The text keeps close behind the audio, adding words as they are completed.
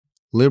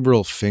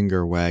Liberal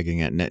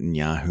finger-wagging at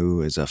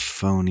Netanyahu is a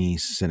phony,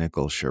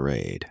 cynical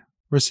charade.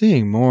 We're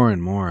seeing more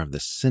and more of the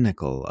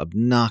cynical,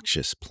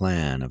 obnoxious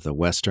plan of the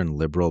Western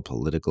liberal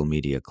political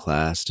media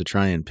class to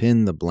try and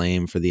pin the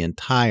blame for the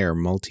entire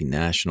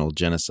multinational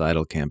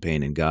genocidal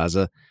campaign in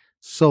Gaza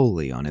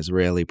solely on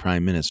Israeli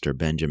Prime Minister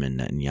Benjamin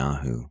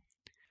Netanyahu.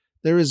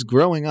 There is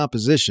growing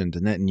opposition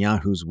to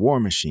Netanyahu's war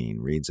machine,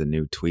 reads a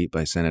new tweet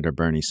by Senator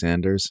Bernie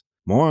Sanders.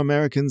 More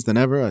Americans than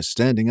ever are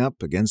standing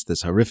up against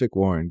this horrific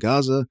war in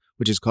Gaza,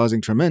 which is causing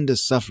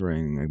tremendous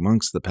suffering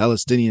amongst the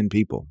Palestinian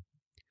people.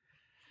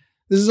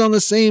 This is on the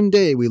same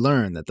day we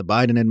learn that the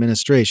Biden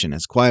administration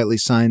has quietly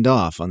signed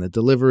off on the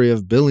delivery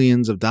of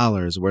billions of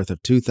dollars worth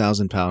of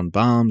 2,000-pound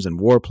bombs and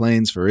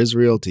warplanes for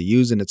Israel to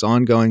use in its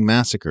ongoing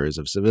massacres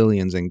of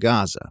civilians in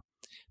Gaza.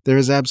 There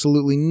is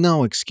absolutely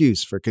no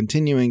excuse for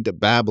continuing to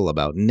babble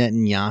about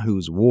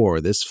Netanyahu's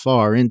war this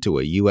far into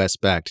a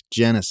U.S.-backed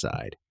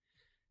genocide.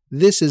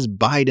 This is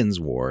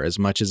Biden's war as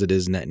much as it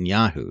is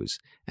Netanyahu's,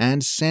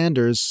 and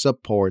Sanders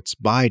supports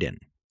Biden.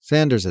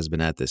 Sanders has been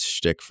at this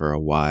shtick for a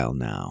while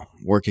now,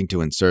 working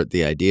to insert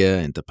the idea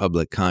into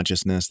public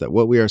consciousness that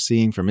what we are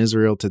seeing from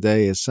Israel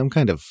today is some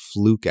kind of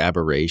fluke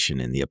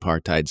aberration in the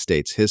apartheid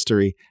state's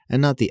history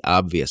and not the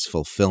obvious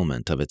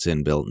fulfillment of its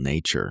inbuilt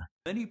nature.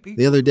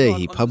 The other day,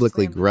 he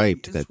publicly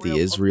griped that the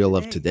Israel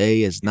of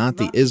today is not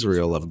the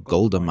Israel of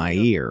Golda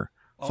Meir,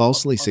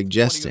 falsely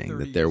suggesting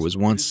that there was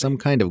once some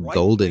kind of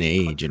golden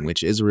age in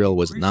which Israel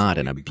was not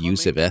an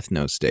abusive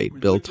ethno-state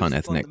built on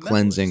ethnic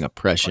cleansing,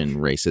 oppression,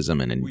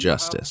 racism, and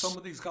injustice.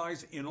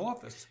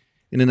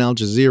 In an Al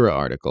Jazeera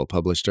article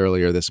published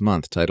earlier this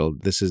month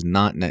titled, "This is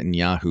not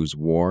Netanyahu's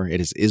war,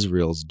 it is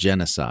Israel's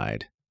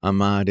genocide,"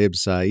 Ahmad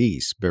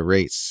Ibsais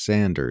berates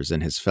Sanders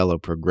and his fellow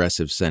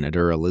progressive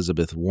Senator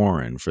Elizabeth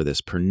Warren for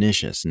this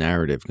pernicious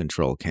narrative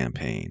control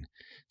campaign,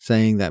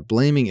 saying that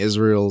blaming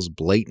Israel's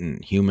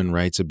blatant human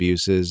rights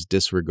abuses,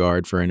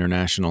 disregard for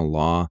international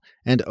law,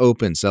 and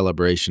open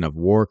celebration of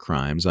war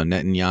crimes on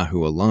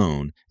Netanyahu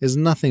alone is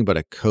nothing but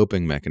a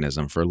coping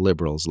mechanism for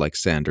liberals like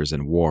Sanders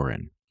and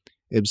Warren.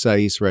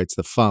 Ibsais writes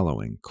the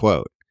following,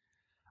 quote,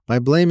 "By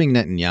blaming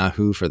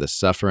Netanyahu for the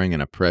suffering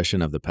and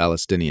oppression of the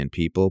Palestinian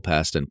people,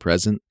 past and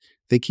present,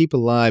 they keep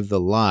alive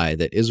the lie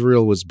that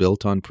Israel was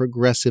built on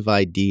progressive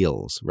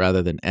ideals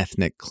rather than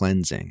ethnic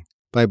cleansing.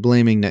 By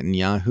blaming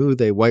Netanyahu,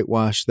 they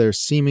whitewash their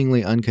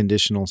seemingly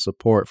unconditional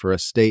support for a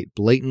state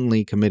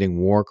blatantly committing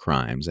war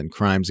crimes and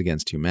crimes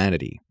against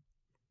humanity.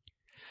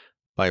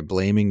 By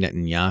blaming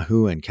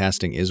Netanyahu and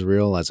casting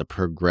Israel as a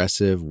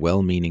progressive,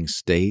 well-meaning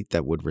state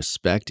that would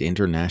respect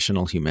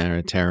international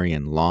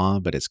humanitarian law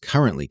but is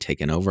currently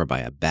taken over by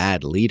a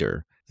bad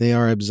leader, they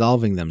are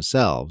absolving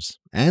themselves,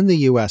 and the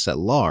U.S. at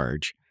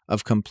large,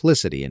 of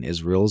complicity in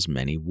Israel's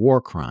many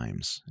war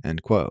crimes."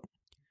 End quote.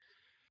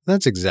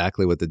 That's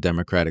exactly what the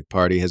Democratic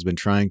Party has been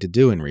trying to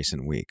do in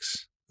recent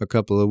weeks. A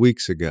couple of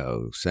weeks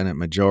ago, Senate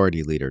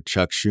Majority Leader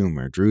Chuck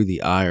Schumer drew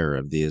the ire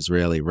of the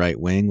Israeli right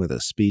wing with a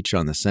speech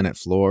on the Senate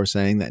floor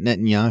saying that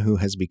Netanyahu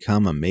has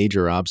become a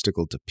major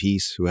obstacle to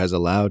peace who has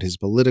allowed his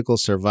political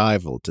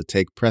survival to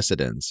take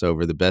precedence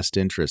over the best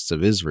interests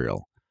of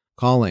Israel,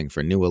 calling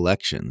for new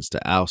elections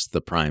to oust the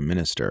prime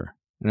minister.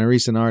 In a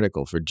recent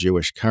article for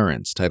Jewish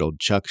Currents titled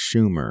 "Chuck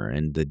Schumer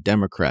and the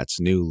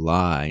Democrats' New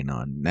Line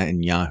on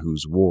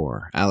Netanyahu's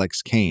War,"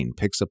 Alex Kane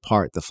picks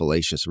apart the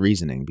fallacious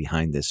reasoning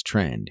behind this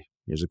trend.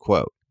 Here's a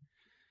quote.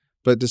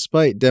 "But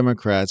despite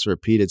Democrats'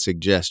 repeated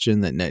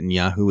suggestion that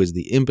Netanyahu is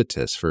the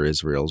impetus for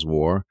Israel's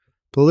war,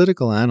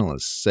 political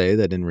analysts say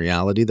that in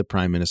reality the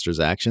prime minister's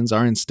actions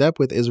are in step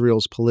with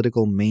Israel's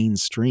political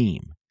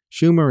mainstream.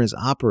 Schumer is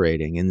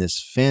operating in this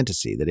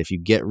fantasy that if you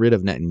get rid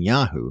of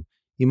Netanyahu,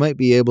 you might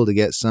be able to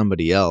get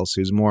somebody else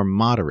who's more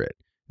moderate,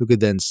 who could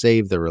then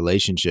save the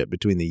relationship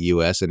between the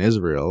U.S. and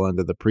Israel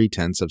under the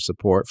pretense of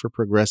support for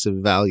progressive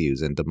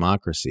values and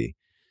democracy,"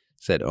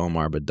 said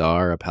Omar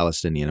Badar, a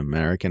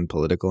Palestinian-American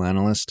political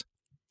analyst.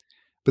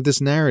 But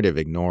this narrative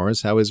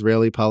ignores how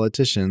Israeli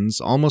politicians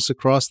almost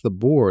across the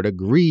board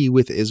agree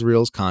with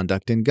Israel's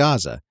conduct in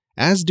Gaza,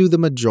 as do the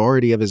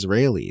majority of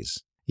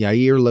Israelis.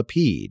 Yair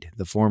Lapid,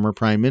 the former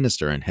prime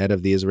minister and head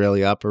of the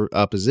Israeli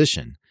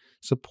opposition,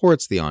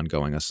 supports the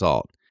ongoing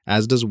assault,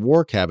 as does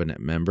War Cabinet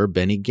member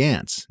Benny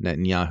Gantz,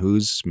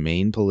 Netanyahu's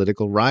main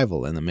political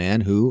rival and the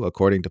man who,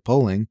 according to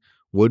polling,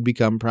 would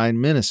become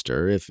prime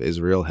minister if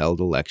Israel held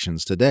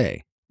elections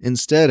today.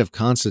 Instead of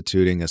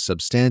constituting a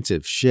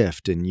substantive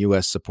shift in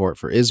U.S. support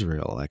for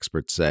Israel,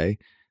 experts say,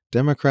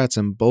 Democrats'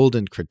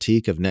 emboldened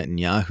critique of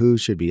Netanyahu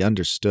should be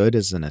understood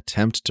as an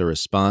attempt to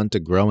respond to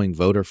growing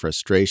voter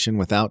frustration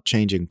without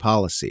changing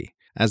policy,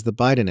 as the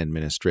Biden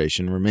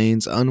administration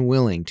remains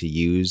unwilling to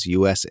use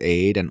U.S.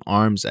 aid and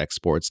arms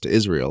exports to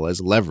Israel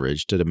as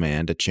leverage to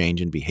demand a change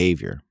in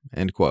behavior.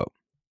 End quote.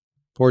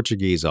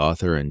 Portuguese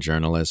author and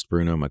journalist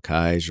Bruno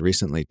Macais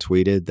recently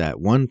tweeted that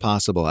one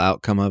possible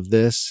outcome of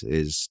this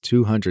is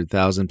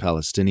 200,000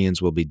 Palestinians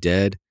will be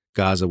dead,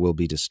 Gaza will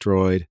be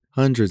destroyed,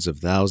 hundreds of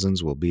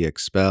thousands will be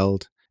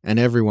expelled, and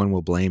everyone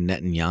will blame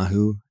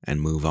Netanyahu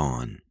and move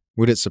on.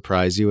 Would it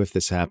surprise you if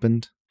this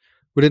happened?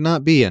 Would it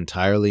not be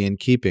entirely in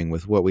keeping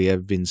with what we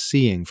have been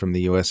seeing from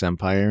the U.S.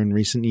 empire in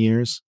recent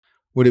years?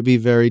 Would it be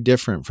very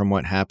different from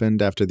what happened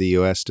after the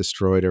U.S.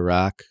 destroyed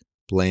Iraq,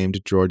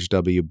 blamed George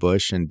W.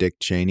 Bush and Dick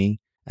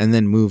Cheney, and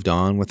then moved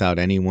on without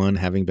anyone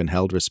having been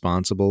held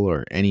responsible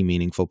or any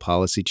meaningful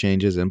policy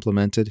changes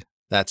implemented?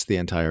 That's the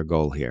entire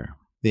goal here.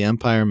 The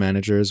empire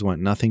managers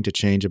want nothing to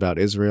change about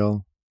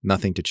Israel,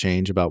 nothing to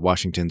change about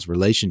Washington's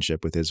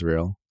relationship with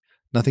Israel,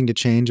 nothing to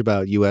change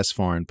about U.S.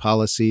 foreign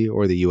policy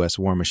or the U.S.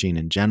 war machine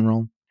in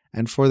general,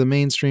 and for the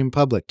mainstream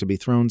public to be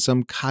thrown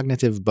some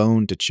cognitive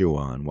bone to chew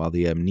on while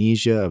the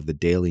amnesia of the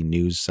daily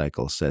news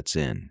cycle sets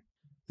in.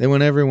 They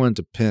want everyone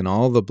to pin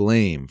all the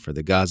blame for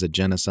the Gaza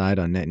genocide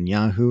on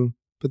Netanyahu,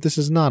 but this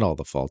is not all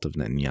the fault of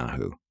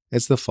Netanyahu.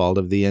 It's the fault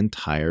of the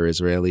entire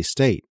Israeli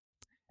state.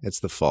 It's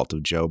the fault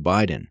of Joe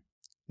Biden.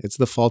 It's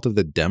the fault of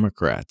the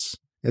Democrats.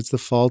 It's the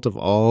fault of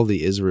all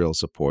the Israel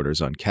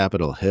supporters on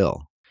Capitol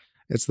Hill.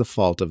 It's the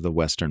fault of the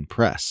Western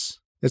press.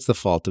 It's the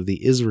fault of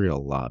the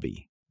Israel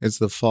lobby. It's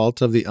the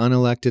fault of the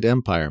unelected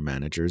empire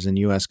managers in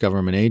U.S.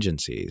 government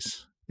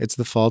agencies. It's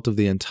the fault of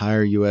the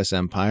entire U.S.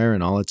 empire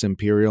and all its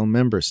imperial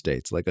member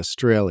states like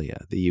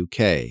Australia, the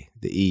UK,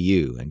 the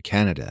EU, and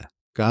Canada.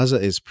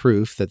 Gaza is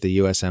proof that the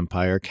U.S.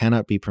 empire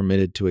cannot be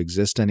permitted to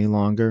exist any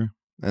longer,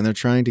 and they're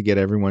trying to get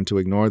everyone to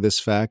ignore this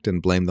fact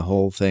and blame the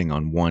whole thing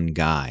on one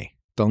guy.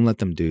 Don't let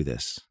them do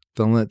this.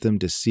 Don't let them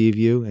deceive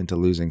you into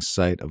losing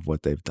sight of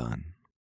what they've done.